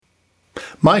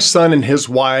My son and his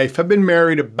wife have been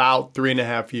married about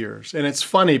 3.5 years. And it's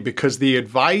funny because the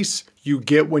advice you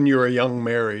get when you're a young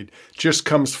married just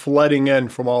comes flooding in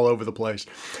from all over the place.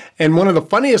 And one of the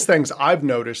funniest things I've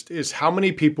noticed is how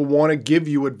many people want to give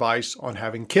you advice on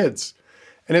having kids.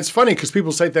 And it's funny because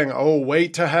people say things, oh,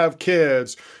 wait to have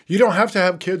kids. You don't have to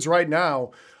have kids right now.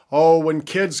 Oh, when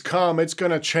kids come, it's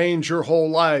going to change your whole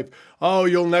life. Oh,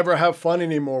 you'll never have fun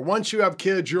anymore. Once you have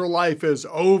kids, your life is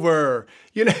over.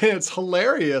 You know, it's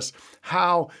hilarious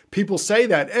how people say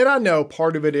that. And I know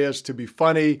part of it is to be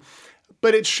funny,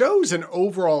 but it shows an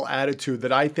overall attitude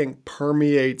that I think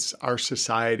permeates our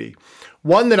society.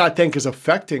 One that I think is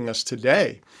affecting us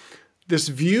today. This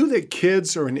view that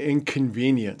kids are an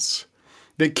inconvenience,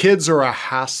 that kids are a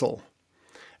hassle.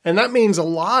 And that means a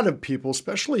lot of people,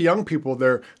 especially young people,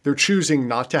 they're choosing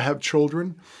not to have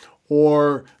children,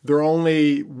 or they're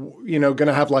only, going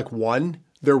to have like one.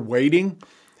 They're waiting.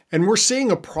 And we're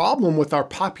seeing a problem with our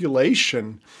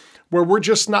population where we're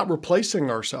just not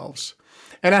replacing ourselves.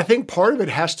 And I think part of it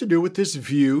has to do with this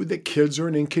view that kids are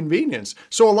an inconvenience.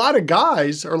 So a lot of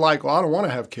guys are like, well, I don't want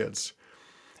to have kids.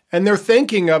 And they're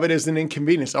thinking of it as an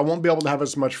inconvenience. I won't be able to have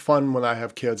as much fun when I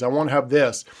have kids. I won't have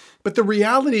this. But the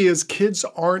reality is kids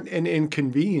aren't an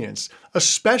inconvenience,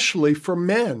 especially for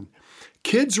men.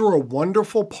 Kids are a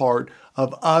wonderful part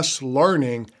of us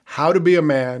learning how to be a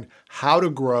man, how to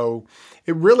grow.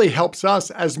 It really helps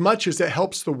us as much as it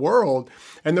helps the world.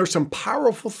 And there's some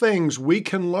powerful things we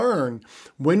can learn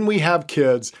when we have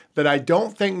kids that I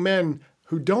don't think men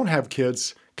who don't have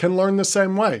kids can learn the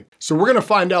same way. So we're going to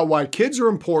find out why kids are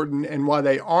important and why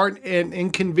they aren't an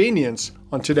inconvenience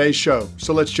on today's show.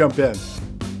 So let's jump in.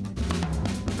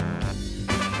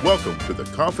 Welcome to the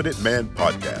Confident Man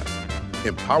Podcast,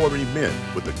 empowering men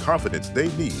with the confidence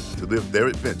they need to live their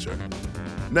adventure.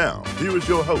 Now, here is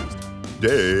your host,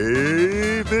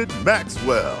 David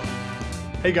Maxwell.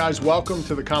 Hey guys, welcome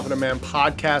to the Confident Man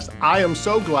Podcast. I am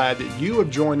so glad that you have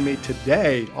joined me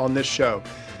today on this show.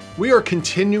 We are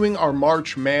continuing our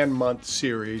March Man Month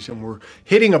series, and we're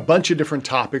hitting a bunch of different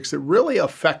topics that really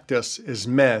affect us as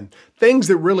men, things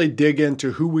that really dig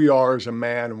into who we are as a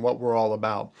man and what we're all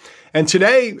about. And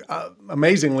today,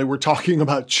 amazingly, we're talking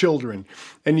about children.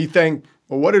 And you think,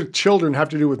 well, what do children have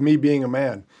to do with me being a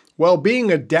man? Well, being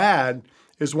a dad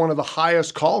is one of the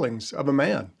highest callings of a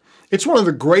man. It's one of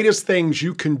the greatest things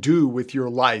you can do with your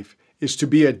life is to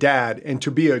be a dad and to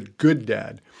be a good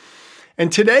dad.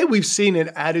 And today we've seen an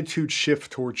attitude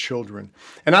shift toward children.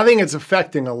 And I think it's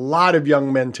affecting a lot of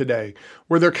young men today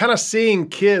where they're kind of seeing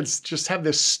kids just have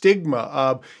this stigma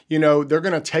of, they're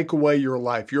going to take away your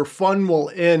life. Your fun will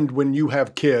end when you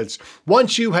have kids.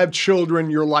 Once you have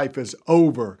children, your life is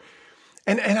over.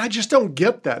 And I just don't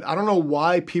get that. I don't know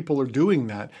why people are doing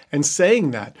that and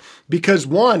saying that. Because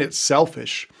one, it's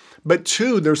selfish. But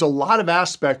two, there's a lot of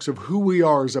aspects of who we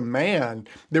are as a man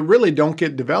that really don't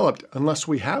get developed unless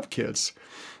we have kids.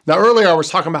 Now, earlier I was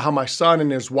talking about how my son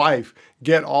and his wife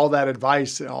get all that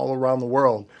advice all around the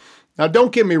world. Now,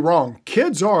 don't get me wrong.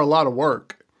 Kids are a lot of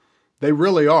work. They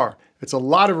really are. It's a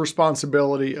lot of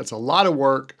responsibility. It's a lot of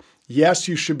work. Yes,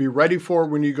 you should be ready for it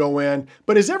when you go in.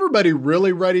 But is everybody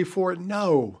really ready for it?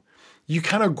 No. You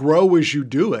kind of grow as you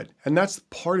do it. And that's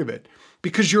part of it.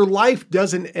 Because your life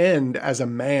doesn't end as a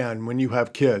man when you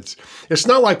have kids. It's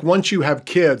not like once you have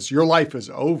kids, your life is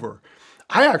over.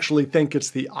 I actually think it's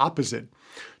the opposite.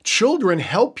 Children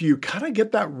help you kind of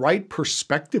get that right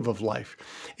perspective of life.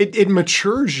 It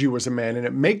matures you as a man and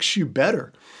it makes you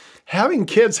better. Having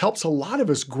kids helps a lot of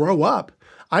us grow up.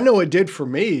 I know it did for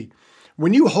me.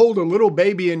 When you hold a little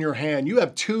baby in your hand, you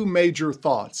have two major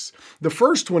thoughts. The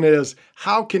first one is,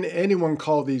 how can anyone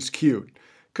call these cute?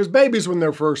 Because babies, when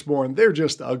they're first born, they're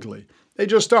just ugly. They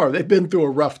just are. They've been through a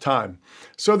rough time.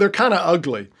 So they're kind of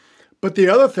ugly. But the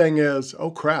other thing is,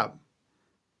 oh crap,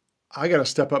 I got to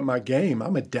step up my game.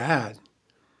 I'm a dad.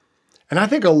 And I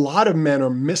think a lot of men are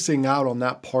missing out on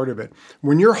that part of it.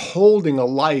 When you're holding a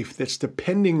life that's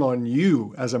depending on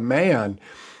you as a man,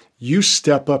 you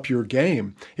step up your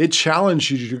game. It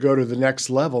challenges you to go to the next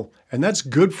level. And that's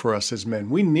good for us as men.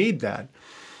 We need that.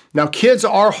 Now, kids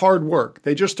are hard work.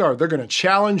 They just are. They're going to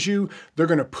challenge you. They're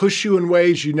going to push you in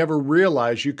ways you never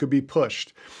realized you could be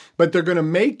pushed. But they're going to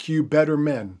make you better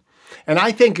men. And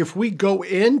I think if we go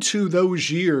into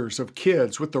those years of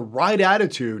kids with the right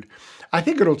attitude, I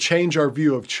think it'll change our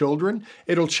view of children.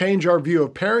 It'll change our view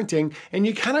of parenting. And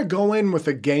you kind of go in with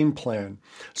a game plan.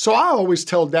 So I always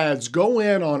tell dads, go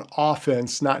in on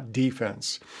offense, not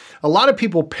defense. A lot of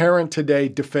people parent today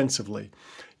defensively.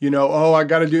 Oh, I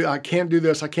can't do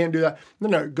this, I can't do that.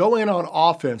 No, go in on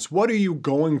offense. What are you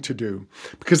going to do?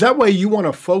 Because that way you want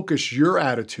to focus your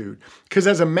attitude. Because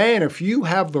as a man, if you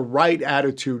have the right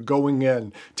attitude going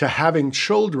in to having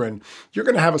children, you're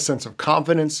going to have a sense of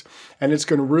confidence, and it's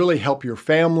going to really help your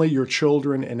family, your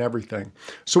children, and everything.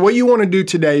 So what you want to do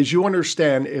today is you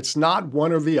understand it's not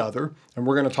one or the other, and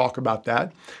we're going to talk about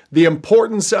that. The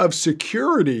importance of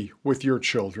security with your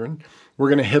children. We're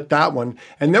going to hit that one.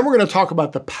 And then we're going to talk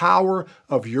about the power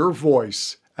of your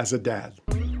voice as a dad.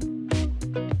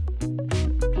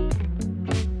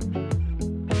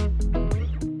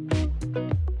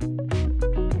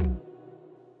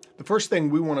 The first thing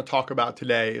we want to talk about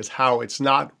today is how it's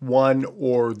not one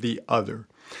or the other.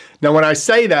 Now, when I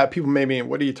say that, people may mean,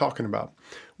 what are you talking about?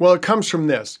 Well, it comes from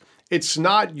this. It's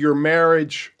not your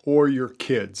marriage or your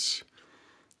kids.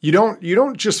 You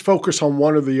don't just focus on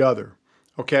one or the other,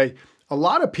 okay? A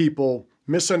lot of people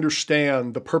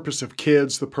misunderstand the purpose of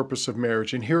kids, the purpose of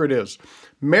marriage, and here it is.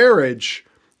 Marriage,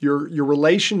 your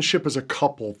relationship as a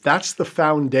couple, that's the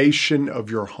foundation of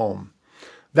your home.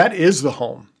 That is the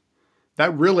home.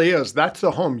 That really is. That's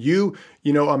the home.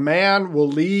 A man will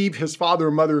leave his father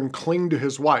and mother and cling to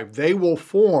his wife. They will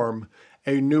form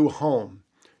a new home.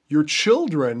 Your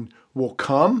children will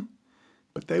come,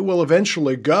 but they will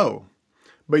eventually go.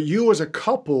 But you as a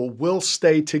couple will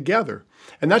stay together.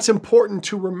 And that's important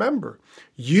to remember.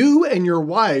 You and your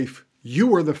wife,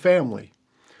 you are the family.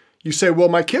 You say, well,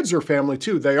 my kids are family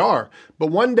too. They are. But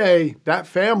one day that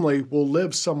family will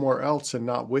live somewhere else and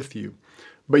not with you.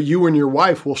 But you and your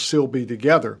wife will still be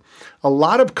together. A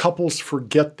lot of couples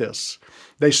forget this.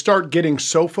 They start getting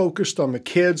so focused on the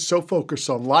kids, so focused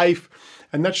on life,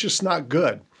 and that's just not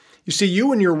good. You see,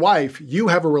 you and your wife, you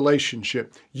have a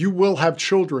relationship. You will have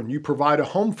children. You provide a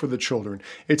home for the children.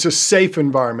 It's a safe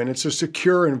environment. It's a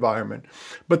secure environment.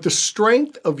 But the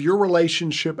strength of your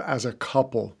relationship as a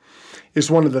couple is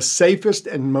one of the safest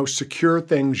and most secure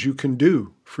things you can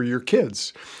do for your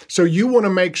kids. So you want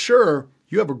to make sure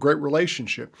you have a great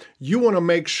relationship. You want to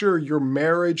make sure your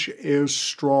marriage is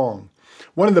strong.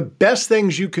 One of the best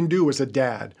things you can do as a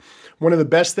dad, one of the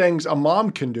best things a mom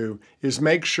can do is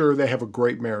make sure they have a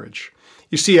great marriage.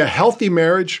 You see, a healthy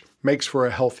marriage makes for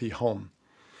a healthy home.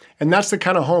 And that's the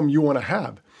kind of home you want to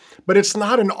have. But it's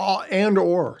not an and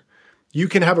or. You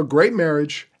can have a great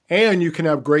marriage and you can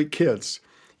have great kids.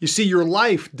 You see, your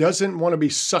life doesn't want to be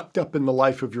sucked up in the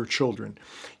life of your children.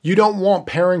 You don't want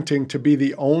parenting to be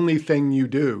the only thing you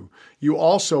do. You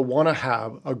also want to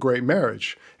have a great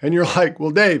marriage. And you're like,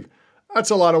 well, Dave, that's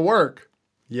a lot of work.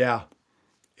 Yeah.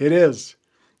 It is.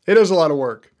 It is a lot of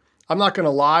work. I'm not going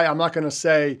to lie. I'm not going to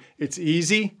say it's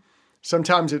easy.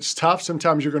 Sometimes it's tough.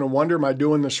 Sometimes you're going to wonder, am I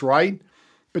doing this right?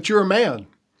 But you're a man.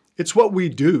 It's what we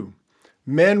do.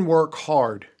 Men work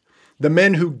hard. The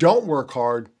men who don't work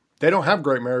hard, they don't have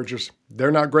great marriages.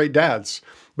 They're not great dads.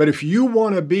 But if you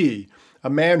want to be a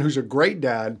man who's a great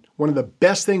dad, one of the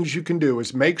best things you can do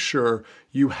is make sure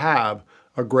you have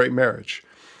a great marriage.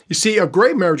 You see, a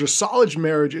great marriage, a solid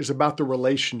marriage is about the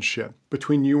relationship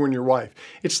between you and your wife.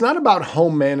 It's not about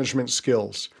home management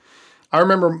skills. I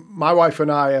remember my wife and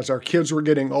I, as our kids were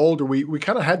getting older, we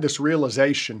kind of had this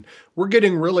realization. We're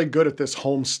getting really good at this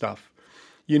home stuff,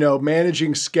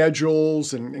 managing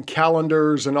schedules and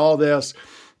calendars and all this.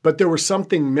 But there was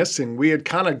something missing. We had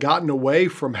kind of gotten away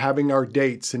from having our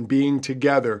dates and being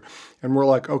together. And we're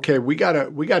like, okay, we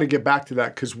gotta get back to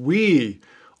that because we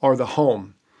are the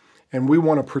home. And we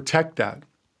want to protect that.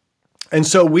 And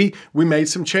so we made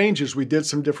some changes. We did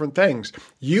some different things.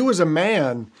 You as a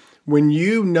man, when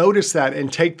you notice that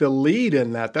and take the lead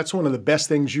in that, that's one of the best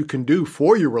things you can do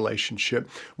for your relationship.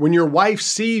 When your wife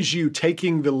sees you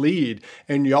taking the lead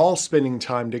and y'all spending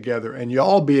time together and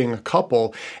y'all being a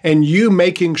couple and you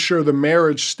making sure the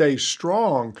marriage stays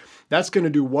strong, that's going to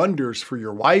do wonders for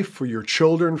your wife, for your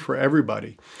children, for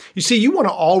everybody. You see, you want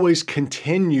to always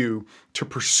continue to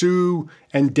pursue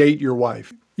and date your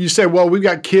wife. You say, well, we've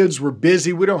got kids, we're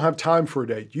busy, we don't have time for a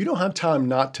date. You don't have time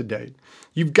not to date.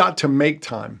 You've got to make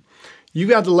time. You've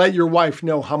got to let your wife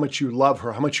know how much you love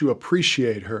her, how much you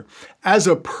appreciate her as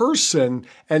a person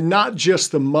and not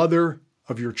just the mother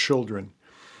of your children.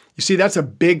 You see, that's a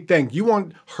big thing. You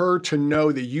want her to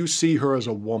know that you see her as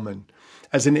a woman,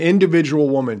 as an individual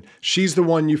woman. She's the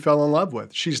one you fell in love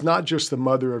with. She's not just the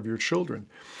mother of your children.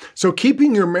 So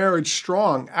keeping your marriage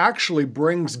strong actually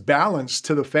brings balance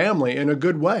to the family in a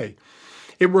good way.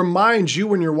 It reminds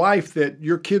you and your wife that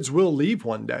your kids will leave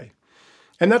one day.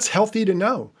 And that's healthy to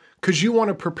know because you want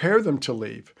to prepare them to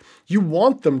leave. You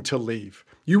want them to leave,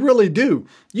 You really do.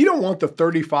 You don't want the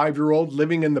 35-year-old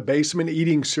living in the basement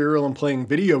eating cereal and playing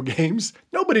video games.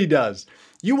 Nobody does.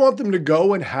 You want them to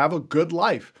go and have a good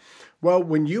life. Well,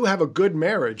 when you have a good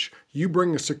marriage, you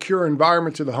bring a secure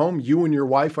environment to the home. You and your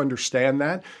wife understand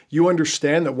that. You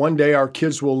understand that one day our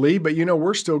kids will leave, but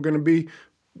we're still going to be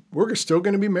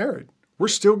married. We're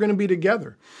still going to be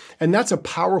together. And that's a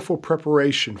powerful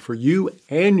preparation for you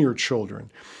and your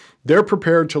children. They're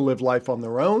prepared to live life on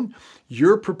their own.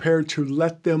 You're prepared to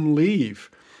let them leave.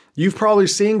 You've probably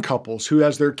seen couples who,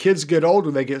 as their kids get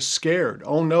older, they get scared.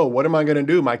 Oh no, what am I going to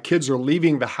do? My kids are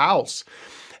leaving the house.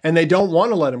 And they don't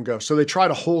want to let them go. So they try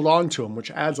to hold on to them,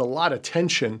 which adds a lot of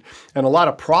tension and a lot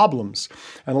of problems.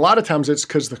 And a lot of times it's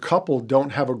because the couple don't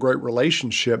have a great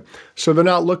relationship. So they're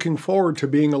not looking forward to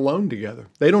being alone together.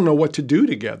 They don't know what to do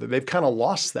together. They've kind of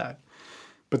lost that.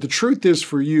 But the truth is,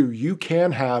 for you, you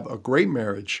can have a great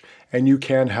marriage and you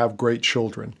can have great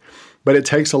children. But it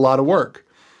takes a lot of work.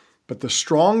 But the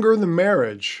stronger the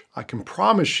marriage, I can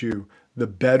promise you, the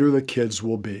better the kids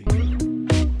will be.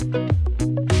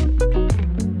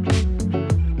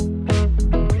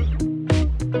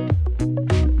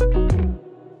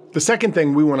 The second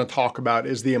thing we want to talk about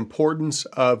is the importance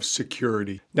of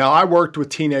security. Now, I worked with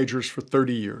teenagers for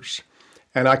 30 years,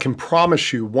 and I can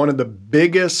promise you one of the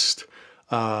biggest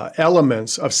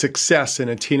elements of success in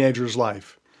a teenager's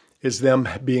life is them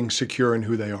being secure in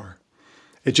who they are.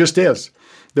 It just is.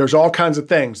 There's all kinds of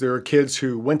things. There are kids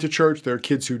who went to church. There are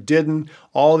kids who didn't.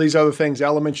 All these other things,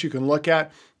 elements you can look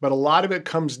at. But a lot of it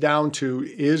comes down to,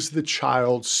 is the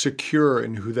child secure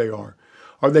in who they are?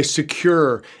 Are they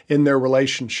secure in their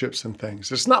relationships and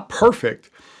things? It's not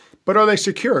perfect, but are they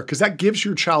secure? Because that gives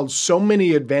your child so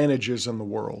many advantages in the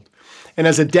world. And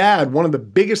as a dad, one of the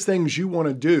biggest things you want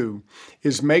to do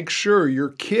is make sure your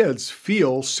kids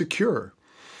feel secure.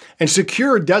 And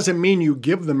secure doesn't mean you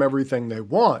give them everything they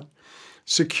want.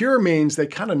 Secure means they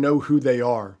kind of know who they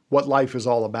are, what life is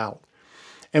all about.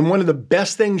 And one of the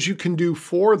best things you can do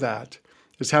for that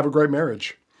is have a great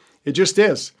marriage. It just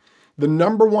is. The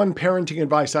number one parenting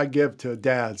advice I give to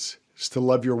dads is to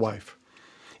love your wife.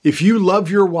 If you love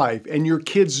your wife and your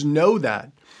kids know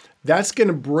that, that's going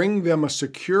to bring them a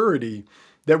security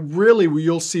that really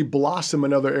you'll see blossom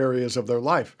in other areas of their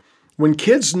life. When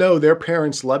kids know their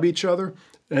parents love each other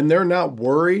and they're not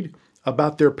worried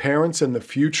about their parents and the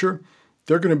future,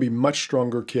 they're going to be much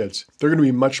stronger kids. They're going to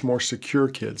be much more secure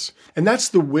kids. And that's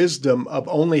the wisdom of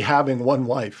only having one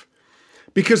wife.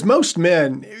 Because most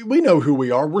men, we know who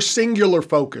we are. We're singular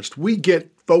focused. We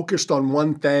get focused on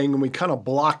one thing and we kind of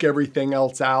block everything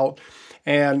else out.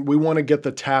 And we want to get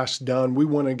the task done. We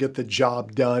want to get the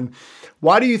job done.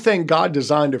 Why do you think God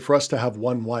designed it for us to have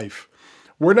one wife?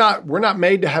 We're not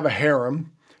made to have a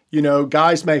harem.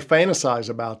 Guys may fantasize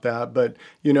about that, but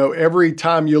every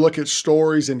time you look at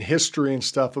stories and history and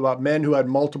stuff about men who had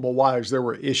multiple wives, there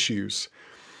were issues.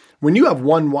 When you have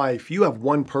one wife, you have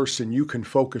one person you can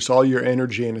focus all your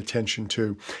energy and attention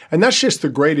to. And that's just the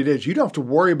great it is. You don't have to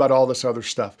worry about all this other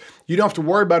stuff. You don't have to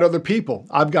worry about other people.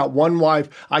 I've got one wife.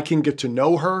 I can get to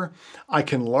know her. I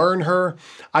can learn her.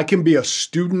 I can be a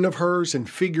student of hers and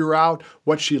figure out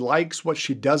what she likes, what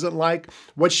she doesn't like,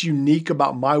 what's unique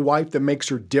about my wife that makes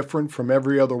her different from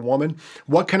every other woman.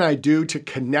 What can I do to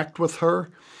connect with her?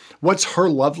 What's her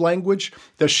love language?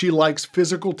 Does she like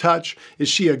physical touch? Is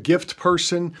she a gift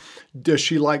person? Does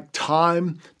she like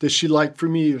time? Does she like for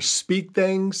me to speak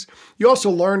things? You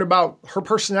also learn about her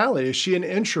personality. Is she an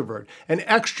introvert, an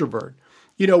extrovert?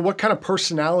 What kind of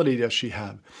personality does she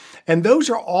have? And those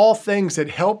are all things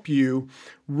that help you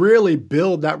really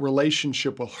build that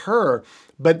relationship with her.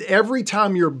 But every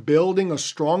time you're building a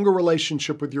stronger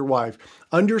relationship with your wife,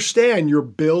 understand you're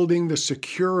building the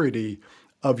security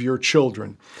of your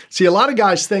children. See, a lot of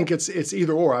guys think it's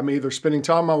either or. I'm either spending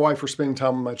time with my wife or spending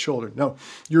time with my children. No,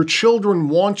 your children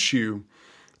want you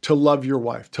to love your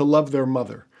wife, to love their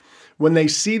mother. When they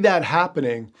see that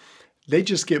happening, they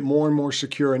just get more and more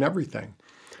secure in everything.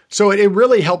 So it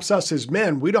really helps us as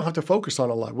men. We don't have to focus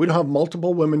on a lot. We don't have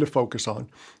multiple women to focus on.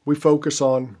 We focus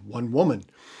on one woman,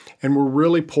 and we're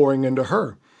really pouring into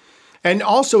her. And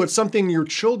also, it's something your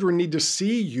children need to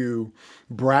see you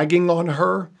bragging on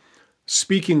her,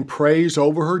 speaking praise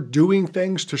over her, doing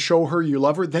things to show her you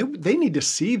love her. They need to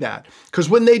see that. Because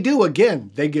when they do,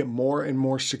 again, they get more and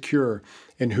more secure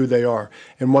in who they are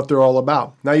and what they're all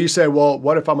about. Now you say, well,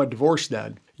 what if I'm a divorced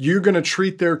dad? You're going to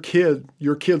treat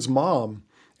your kid's mom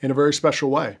in a very special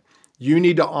way. You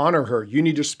need to honor her. You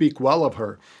need to speak well of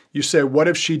her. You say, what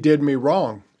if she did me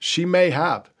wrong? She may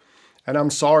have, and I'm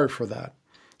sorry for that.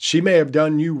 She may have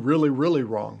done you really, really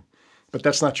wrong, but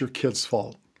that's not your kid's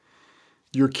fault.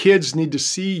 Your kids need to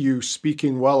see you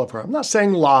speaking well of her. I'm not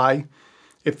saying lie.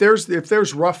 If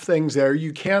there's rough things there,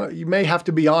 you may have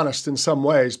to be honest in some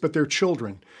ways, but they're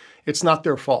children. It's not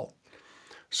their fault.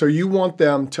 So you want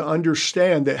them to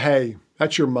understand that, hey,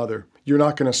 that's your mother. You're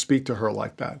not going to speak to her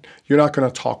like that. You're not going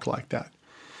to talk like that.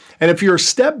 And if you're a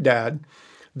stepdad,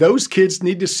 those kids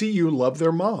need to see you love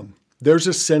their mom. There's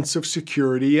a sense of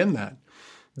security in that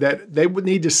they would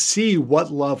need to see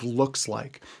what love looks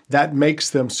like. That makes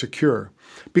them secure.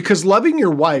 Because loving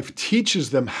your wife teaches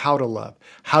them how to love,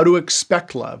 how to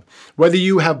expect love. Whether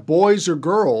you have boys or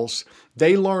girls,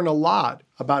 they learn a lot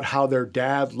about how their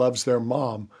dad loves their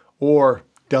mom or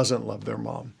doesn't love their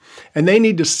mom. And they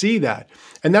need to see that.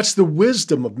 And that's the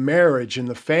wisdom of marriage and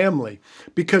the family,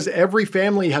 because every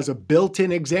family has a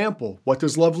built-in example. What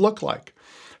does love look like?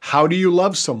 How do you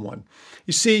love someone?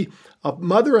 You see, a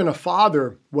mother and a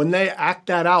father, when they act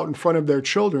that out in front of their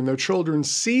children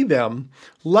see them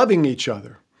loving each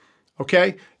other.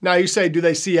 Okay? Now you say, do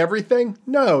they see everything?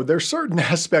 No, there's certain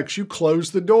aspects you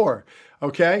close the door.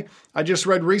 Okay? I just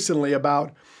read recently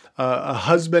about a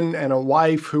husband and a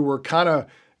wife who were kind of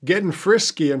getting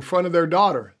frisky in front of their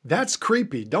daughter. That's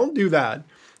creepy. Don't do that.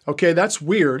 Okay, that's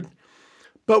weird.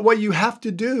 But what you have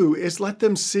to do is let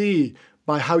them see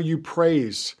by how you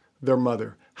praise their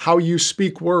mother, how you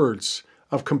speak words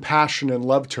of compassion and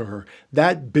love to her.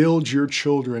 That builds your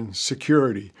children's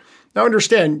security. Now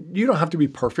understand, you don't have to be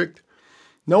perfect.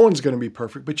 No one's going to be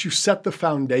perfect, but you set the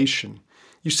foundation.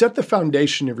 You set the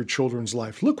foundation of your children's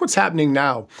life. Look what's happening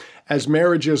now as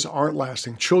marriages aren't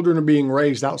lasting. Children are being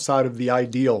raised outside of the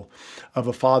ideal of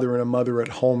a father and a mother at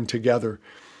home together.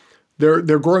 They're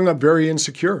growing up very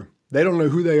insecure. They don't know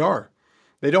who they are.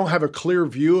 They don't have a clear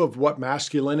view of what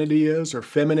masculinity is or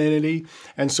femininity.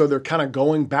 And so they're kind of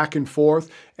going back and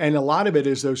forth. And a lot of it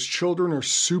is those children are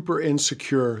super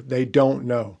insecure. They don't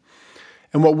know.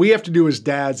 And what we have to do as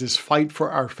dads is fight for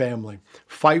our family,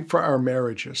 fight for our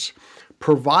marriages.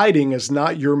 Providing is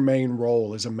not your main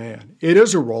role as a man. It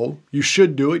is a role. You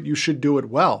should do it. You should do it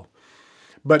well.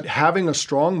 But having a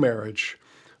strong marriage,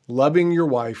 loving your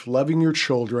wife, loving your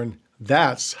children,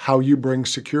 that's how you bring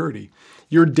security.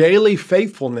 Your daily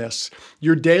faithfulness,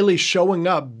 your daily showing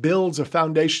up builds a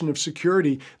foundation of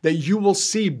security that you will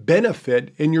see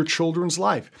benefit in your children's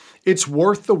life. It's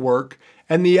worth the work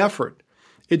and the effort.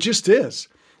 It just is.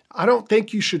 I don't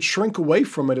think you should shrink away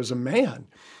from it as a man.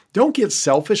 Don't get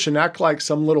selfish and act like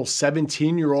some little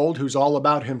 17-year-old who's all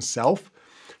about himself.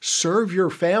 Serve your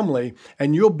family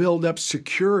and you'll build up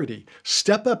security.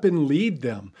 Step up and lead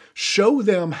them. Show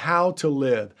them how to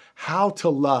live, how to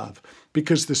love,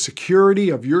 because the security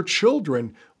of your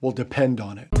children will depend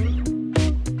on it.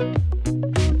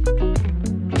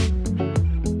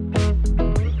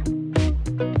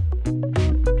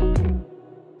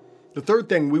 The third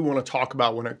thing we want to talk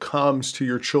about when it comes to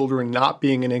your children not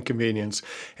being an inconvenience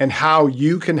and how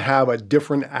you can have a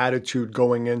different attitude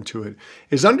going into it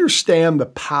is understand the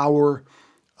power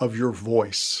of your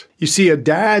voice. You see, a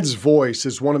dad's voice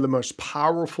is one of the most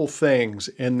powerful things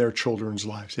in their children's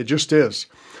lives. It just is.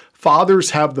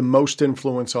 Fathers have the most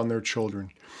influence on their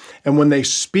children. And when they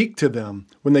speak to them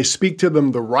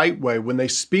the right way, when they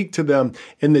speak to them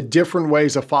in the different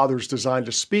ways a father's designed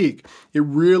to speak, it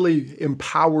really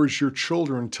empowers your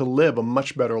children to live a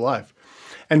much better life.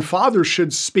 And fathers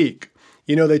should speak.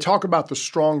 You know, they talk about the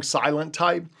strong silent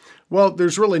type. Well,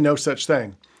 there's really no such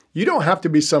thing. You don't have to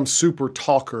be some super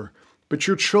talker, but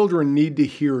your children need to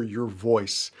hear your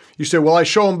voice. You say, well, I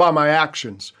show them by my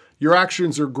actions. Your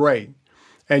actions are great,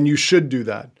 and you should do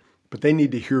that, but they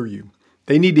need to hear you.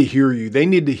 They need to hear you. They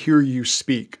need to hear you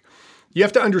speak. You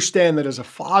have to understand that as a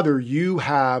father, you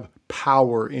have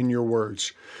power in your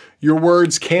words. Your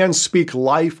words can speak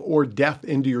life or death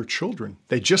into your children.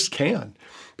 They just can.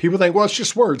 People think, well, it's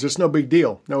just words. It's no big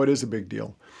deal. No, it is a big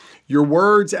deal. Your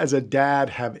words as a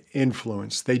dad have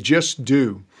influence. They just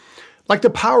do. Like the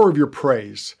power of your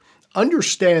praise.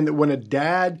 Understand that when a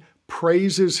dad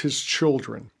praises his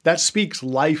children, that speaks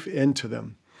life into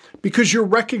them. Because you're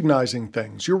recognizing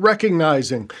things. You're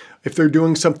recognizing if they're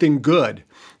doing something good.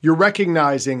 You're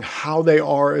recognizing how they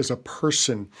are as a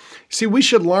person. See, we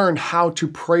should learn how to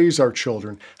praise our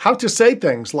children, how to say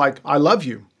things like, I love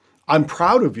you. I'm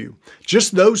proud of you.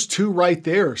 Just those two right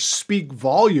there speak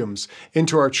volumes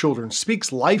into our children,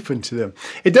 speaks life into them.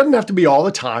 It doesn't have to be all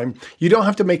the time. You don't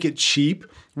have to make it cheap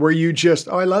where you just,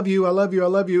 oh, I love you, I love you, I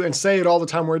love you, and say it all the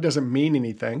time where it doesn't mean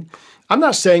anything. I'm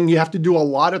not saying you have to do a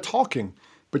lot of talking.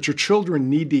 But your children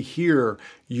need to hear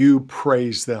you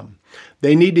praise them.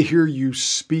 They need to hear you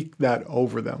speak that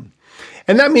over them.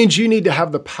 And that means you need to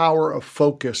have the power of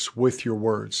focus with your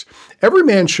words. Every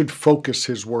man should focus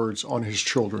his words on his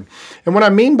children. And what I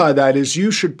mean by that is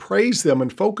you should praise them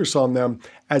and focus on them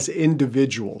as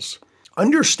individuals.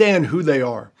 Understand who they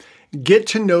are. Get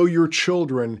to know your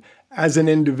children as an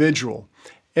individual.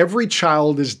 Every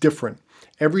child is different.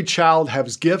 Every child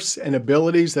has gifts and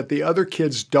abilities that the other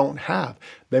kids don't have.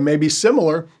 They may be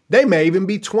similar. They may even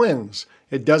be twins.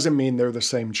 It doesn't mean they're the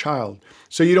same child.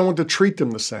 So you don't want to treat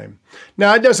them the same.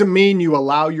 Now, it doesn't mean you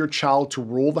allow your child to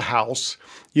rule the house.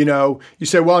 You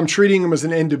say, well, I'm treating them as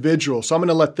an individual, so I'm going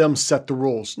to let them set the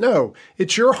rules. No,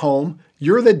 it's your home.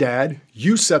 You're the dad.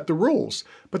 You set the rules.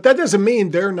 But that doesn't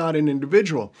mean they're not an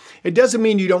individual. It doesn't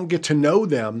mean you don't get to know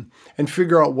them and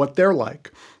figure out what they're like,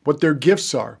 what their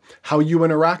gifts are, how you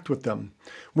interact with them.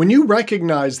 When you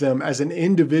recognize them as an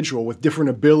individual with different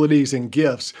abilities and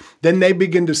gifts, then they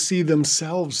begin to see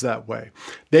themselves that way.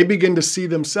 They begin to see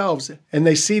themselves and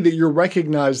they see that you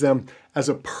recognize them as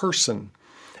a person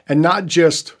and not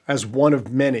just as one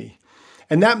of many.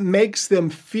 And that makes them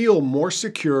feel more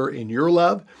secure in your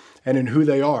love and in who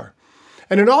they are.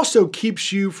 And it also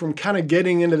keeps you from kind of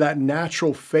getting into that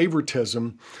natural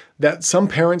favoritism that some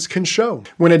parents can show.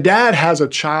 When a dad has a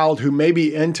child who may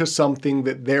be into something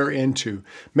that they're into,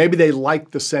 maybe they like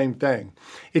the same thing,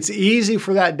 it's easy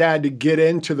for that dad to get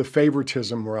into the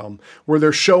favoritism realm where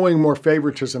they're showing more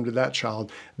favoritism to that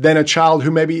child than a child who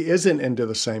maybe isn't into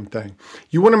the same thing.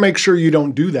 You want to make sure you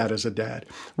don't do that as a dad.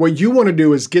 What you want to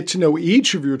do is get to know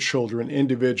each of your children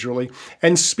individually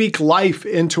and speak life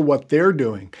into what they're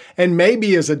doing. And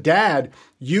maybe as a dad,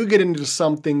 you get into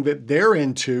something that they're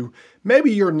into.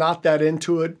 Maybe you're not that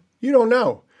into it. You don't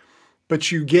know.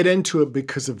 But you get into it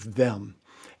because of them.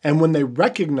 And when they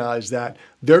recognize that,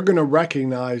 they're going to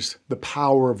recognize the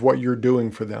power of what you're doing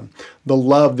for them, the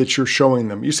love that you're showing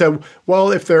them. You said,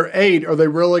 well, if they're 8, are they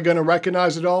really going to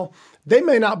recognize it all? They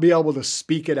may not be able to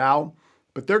speak it out,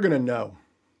 but they're going to know.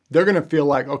 They're going to feel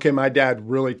like, okay, my dad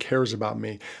really cares about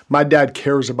me. My dad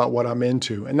cares about what I'm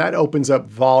into. And that opens up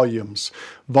volumes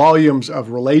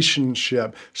of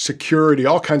relationship, security,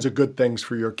 all kinds of good things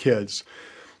for your kids.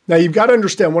 Now, you've got to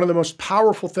understand one of the most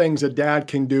powerful things a dad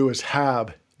can do is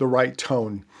have the right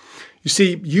tone. You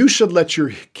see, you should let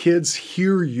your kids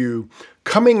hear you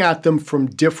coming at them from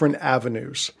different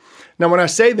avenues. Now, when I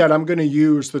say that, I'm going to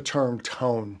use the term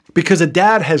tone because a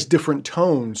dad has different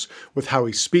tones with how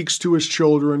he speaks to his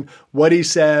children, what he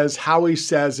says, how he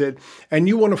says it, and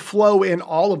you want to flow in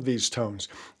all of these tones.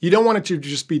 You don't want it to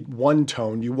just be one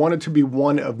tone. You want it to be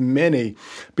one of many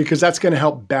because that's going to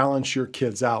help balance your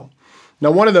kids out.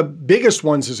 Now, one of the biggest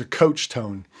ones is a coach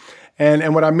tone.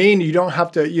 And what I mean, you don't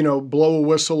have to, blow a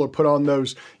whistle or put on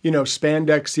those,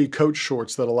 spandexy coach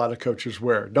shorts that a lot of coaches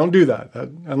wear. Don't do that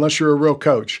unless you're a real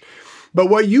coach. But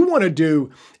what you want to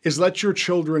do is let your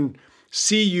children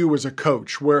see you as a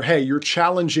coach where, hey, you're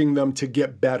challenging them to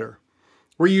get better.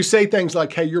 Where you say things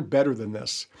like, hey, you're better than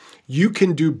this. You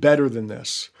can do better than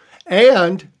this.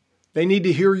 And they need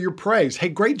to hear your praise. Hey,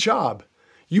 great job.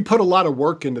 You put a lot of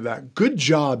work into that. Good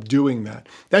job doing that.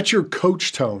 That's your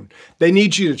coach tone. They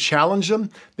need you to challenge them.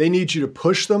 They need you to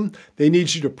push them. They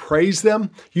need you to praise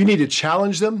them. You need to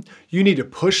challenge them. You need to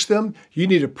push them. You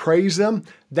need to praise them.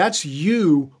 That's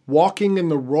you walking in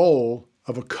the role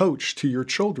of a coach to your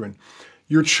children.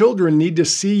 Your children need to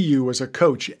see you as a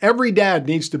coach. Every dad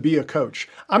needs to be a coach.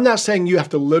 I'm not saying you have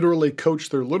to literally coach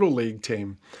their little league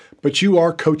team, but you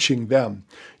are coaching them.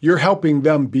 You're helping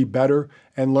them be better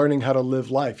and learning how to live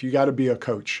life. You got to be a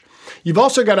coach. You've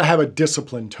also got to have a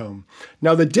discipline tone.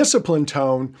 Now, the discipline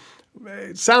tone,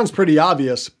 it sounds pretty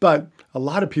obvious, but a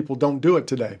lot of people don't do it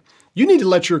today. You need to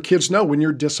let your kids know when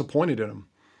you're disappointed in them.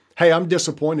 Hey, I'm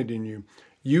disappointed in you.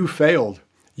 You failed.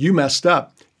 You messed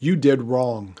up. You did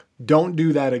wrong. Don't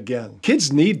do that again.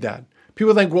 Kids need that.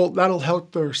 People think, well, that'll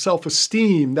help their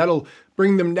self-esteem. That'll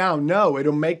bring them down. No,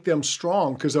 it'll make them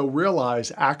strong because they'll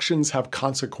realize actions have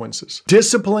consequences.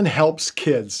 Discipline helps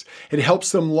kids. It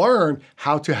helps them learn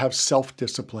how to have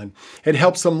self-discipline. It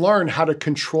helps them learn how to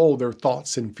control their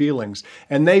thoughts and feelings.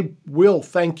 And they will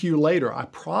thank you later, I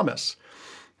promise.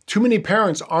 Too many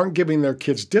parents aren't giving their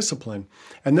kids discipline,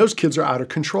 and those kids are out of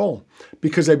control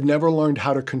because they've never learned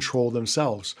how to control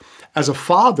themselves. As a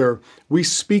father, we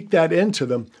speak that into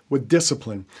them with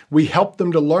discipline. We help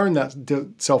them to learn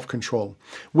that self-control.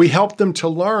 We help them to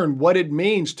learn what it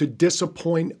means to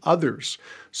disappoint others.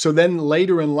 So then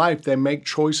later in life, they make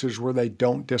choices where they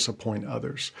don't disappoint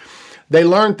others. They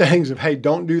learn things of, hey,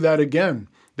 don't do that again.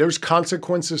 There's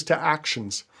consequences to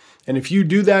actions. And if you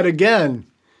do that again,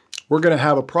 we're going to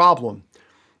have a problem.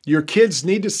 Your kids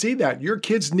need to see that. Your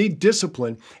kids need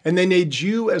discipline, and they need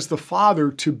you as the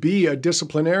father to be a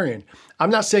disciplinarian. I'm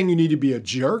not saying you need to be a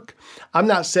jerk. I'm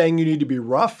not saying you need to be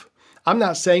rough. I'm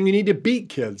not saying you need to beat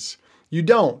kids. You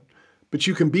don't, but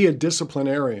you can be a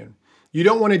disciplinarian. You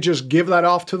don't want to just give that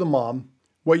off to the mom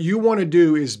What you want to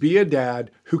do is be a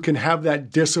dad who can have that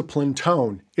disciplined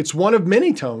tone. It's one of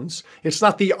many tones. It's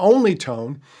not the only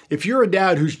tone. If you're a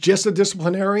dad who's just a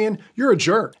disciplinarian, you're a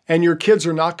jerk, and your kids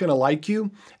are not going to like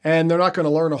you, and they're not going to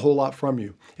learn a whole lot from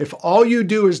you. If all you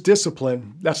do is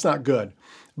discipline, that's not good.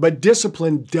 But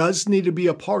discipline does need to be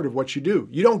a part of what you do.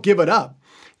 You don't give it up.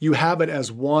 You have it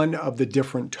as one of the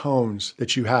different tones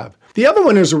that you have. The other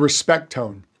one is a respect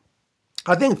tone.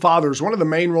 I think fathers, one of the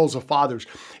main roles of fathers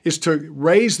is to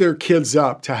raise their kids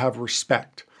up to have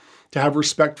respect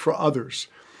for others.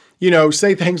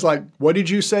 Say things like, what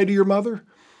did you say to your mother?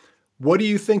 What do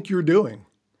you think you're doing?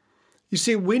 You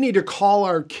see, we need to call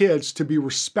our kids to be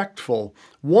respectful,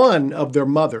 one, of their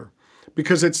mother,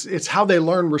 because it's how they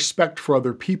learn respect for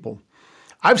other people.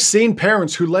 I've seen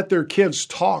parents who let their kids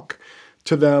talk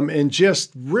to them in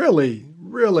just really,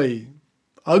 really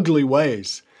ugly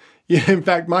ways. In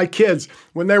fact, my kids,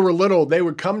 when they were little, they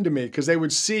would come to me because they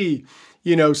would see,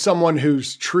 someone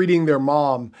who's treating their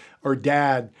mom or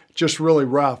dad just really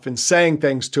rough and saying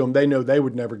things to them they know they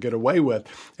would never get away with.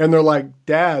 And they're like,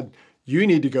 Dad, you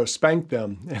need to go spank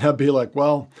them. And I'd be like,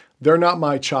 well, they're not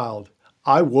my child.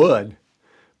 I would,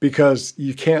 because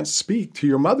you can't speak to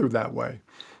your mother that way.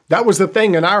 That was the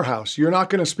thing in our house. You're not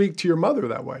going to speak to your mother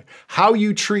that way. How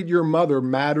you treat your mother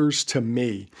matters to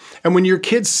me. And when your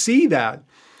kids see that,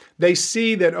 they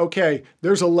see that, okay,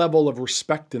 there's a level of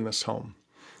respect in this home.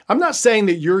 I'm not saying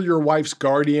that you're your wife's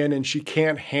guardian and she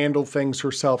can't handle things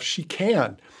herself. She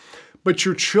can. But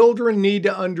your children need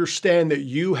to understand that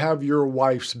you have your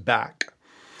wife's back.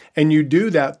 And you do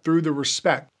that through the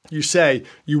respect. You say,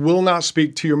 you will not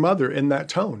speak to your mother in that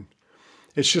tone.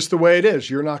 It's just the way it is.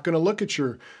 You're not going to look at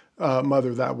your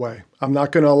mother that way. I'm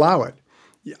not going to allow it.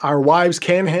 Our wives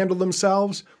can handle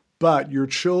themselves, but your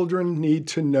children need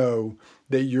to know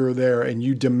that you're there and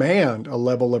you demand a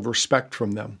level of respect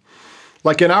from them.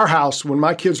 Like in our house, when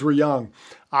my kids were young,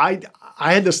 I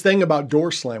had this thing about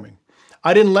door slamming.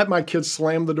 I didn't let my kids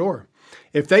slam the door.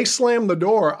 If they slam the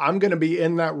door, I'm going to be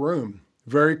in that room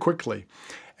very quickly.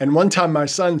 And one time my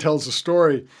son tells a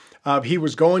story of he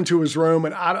was going to his room,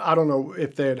 and I don't know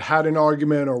if they had an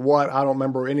argument or what. I don't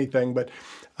remember anything, but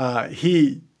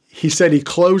he said he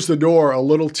closed the door a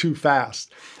little too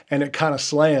fast. And it kind of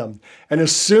slammed. And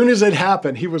as soon as it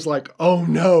happened, he was like, oh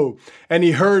no. And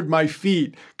he heard my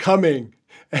feet coming.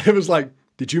 And it was like,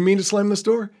 did you mean to slam this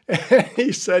door? And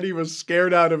he said he was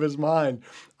scared out of his mind.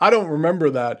 I don't remember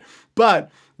that.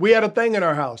 But we had a thing in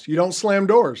our house. You don't slam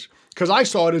doors. Because I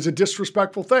saw it as a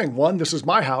disrespectful thing. One, this is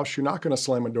my house. You're not going to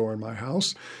slam a door in my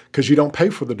house because you don't pay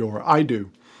for the door. I do.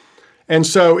 And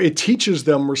so it teaches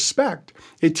them respect.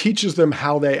 It teaches them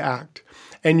how they act.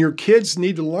 And your kids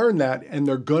need to learn that, and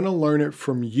they're going to learn it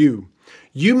from you.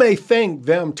 You may think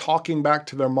them talking back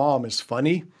to their mom is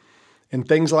funny and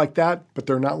things like that, but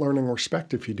they're not learning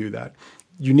respect if you do that.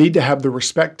 You need to have the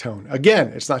respect tone. Again,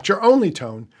 it's not your only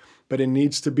tone, but it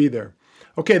needs to be there.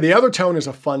 Okay, the other tone is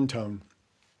a fun tone.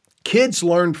 Kids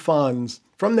learn fun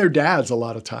from their dads a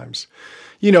lot of times.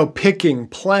 Picking,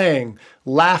 playing,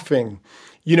 laughing,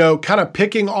 kind of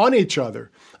picking on each other.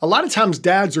 A lot of times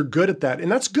dads are good at that,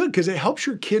 and that's good because it helps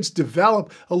your kids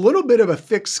develop a little bit of a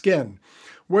thick skin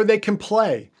where they can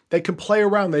play. They can play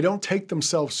around. They don't take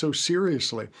themselves so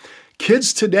seriously.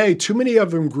 Kids today, too many of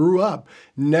them grew up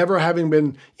never having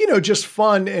been, just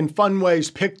fun in fun ways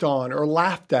picked on or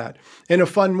laughed at in a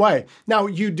fun way. Now,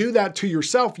 you do that to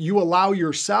yourself. You allow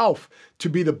yourself to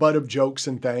be the butt of jokes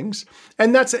and things,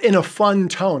 and that's in a fun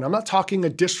tone. I'm not talking a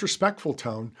disrespectful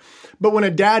tone. But when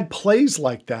a dad plays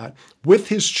like that with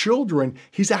his children,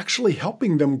 he's actually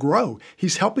helping them grow.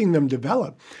 He's helping them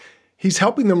develop. He's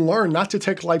helping them learn not to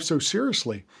take life so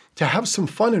seriously, to have some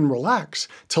fun and relax,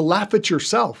 to laugh at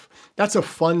yourself. That's a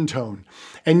fun tone.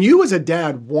 And you as a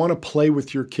dad want to play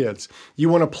with your kids. You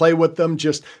want to play with them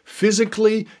just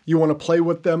physically. You want to play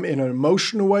with them in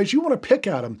emotional ways. You want to pick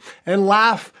at them and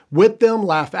laugh with them,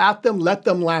 laugh at them, let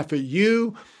them laugh at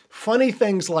you. Funny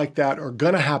things like that are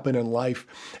going to happen in life,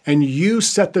 and you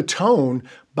set the tone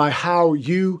by how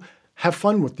you have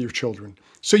fun with your children.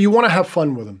 So you want to have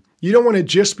fun with them. You don't want to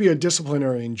just be a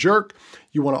disciplinarian jerk.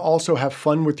 You want to also have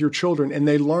fun with your children, and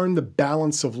they learn the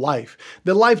balance of life.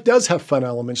 That life does have fun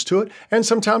elements to it, and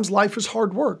sometimes life is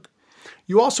hard work.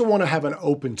 You also want to have an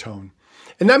open tone.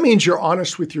 And that means you're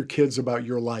honest with your kids about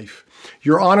your life.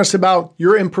 You're honest about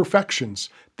your imperfections,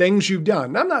 things you've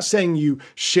done. I'm not saying you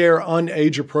share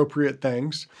unage appropriate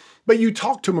things, but you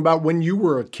talk to them about when you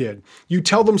were a kid. You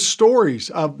tell them stories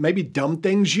of maybe dumb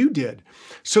things you did.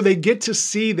 So they get to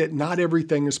see that not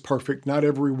everything is perfect. Not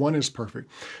everyone is perfect.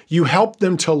 You help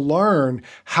them to learn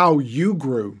how you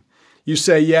grew. You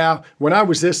say, yeah, when I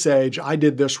was this age, I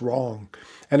did this wrong.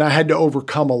 and I had to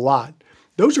overcome a lot.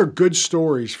 Those are good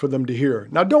stories for them to hear.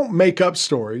 Now, don't make up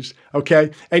stories,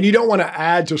 okay? And you don't want to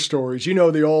add to stories. You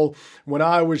know, the old, when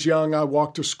I was young, I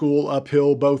walked to school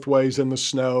uphill both ways in the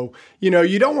snow. You know,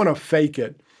 you don't want to fake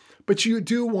it, but you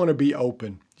do want to be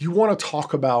open. You want to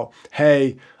talk about,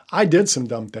 hey, I did some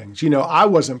dumb things. You know, I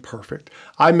wasn't perfect.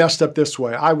 I messed up this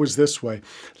way. I was this way.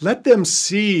 Let them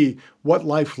see what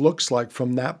life looks like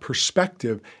from that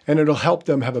perspective, and it'll help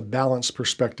them have a balanced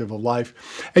perspective of life.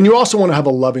 And you also want to have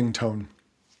a loving tone.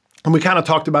 And we kind of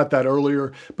talked about that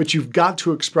earlier, but you've got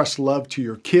to express love to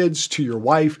your kids, to your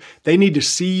wife. They need to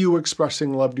see you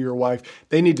expressing love to your wife.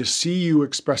 They need to see you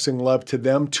expressing love to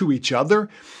them, to each other.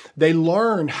 They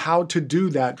learn how to do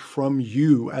that from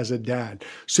you as a dad.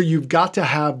 So you've got to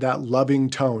have that loving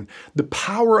tone. The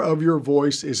power of your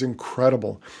voice is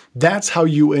incredible. That's how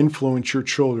you influence your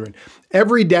children.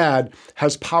 Every dad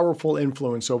has powerful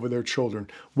influence over their children,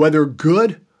 whether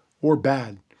good or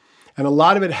bad. And a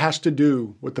lot of it has to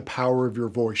do with the power of your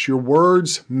voice. Your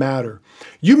words matter.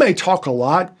 You may talk a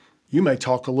lot. You may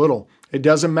talk a little. It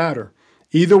doesn't matter.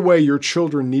 Either way, your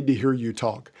children need to hear you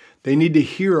talk. They need to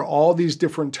hear all these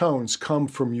different tones come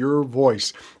from your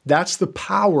voice. That's the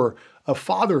power of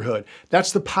fatherhood.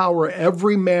 That's the power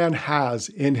every man has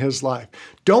in his life.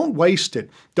 Don't waste it.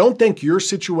 Don't think your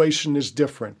situation is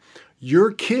different.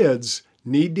 Your kids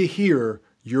need to hear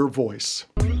your voice.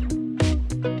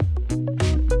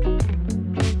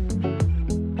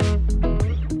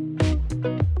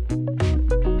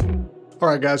 All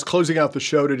right, guys, closing out the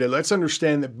show today, let's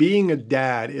understand that being a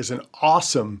dad is an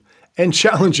awesome and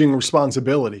challenging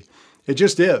responsibility. It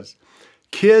just is.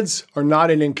 Kids are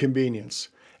not an inconvenience,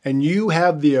 and you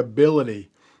have the ability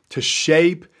to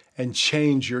shape and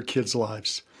change your kids'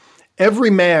 lives. Every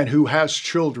man who has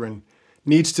children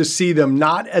needs to see them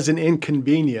not as an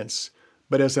inconvenience,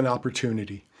 but as an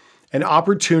opportunity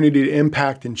to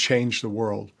impact and change the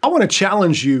world. I want to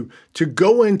challenge you to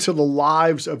go into the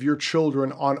lives of your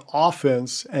children on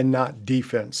offense and not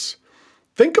defense.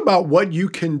 Think about what you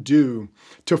can do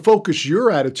to focus your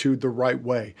attitude the right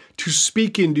way, to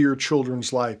speak into your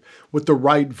children's life with the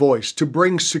right voice, to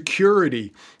bring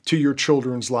security to your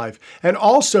children's life, and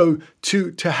also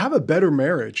to have a better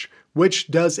marriage,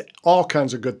 which does all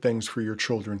kinds of good things for your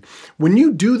children. When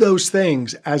you do those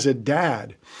things as a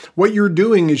dad, what you're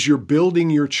doing is you're building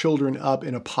your children up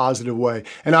in a positive way.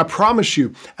 And I promise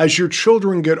you, as your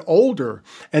children get older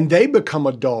and they become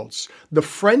adults, the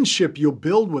friendship you'll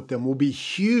build with them will be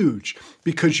huge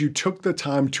because you took the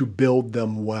time to build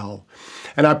them well.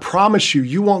 And I promise you,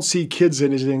 you won't see kids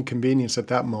as an inconvenience at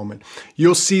that moment.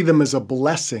 You'll see them as a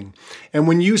blessing. And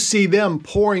when you see them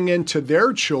pouring into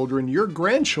their children, your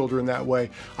grandchildren that way,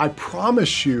 I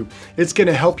promise you, it's going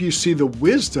to help you see the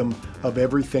wisdom of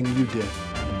everything you did.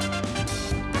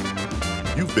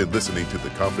 You've been listening to the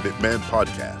Confident Man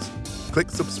Podcast. Click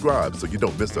subscribe so you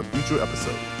don't miss a future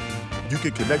episode. You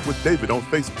can connect with David on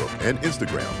Facebook and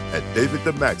Instagram at David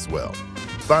the Maxwell.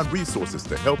 Find resources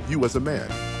to help you as a man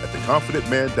at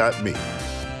theconfidentman.me.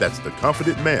 That's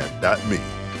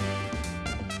theconfidentman.me.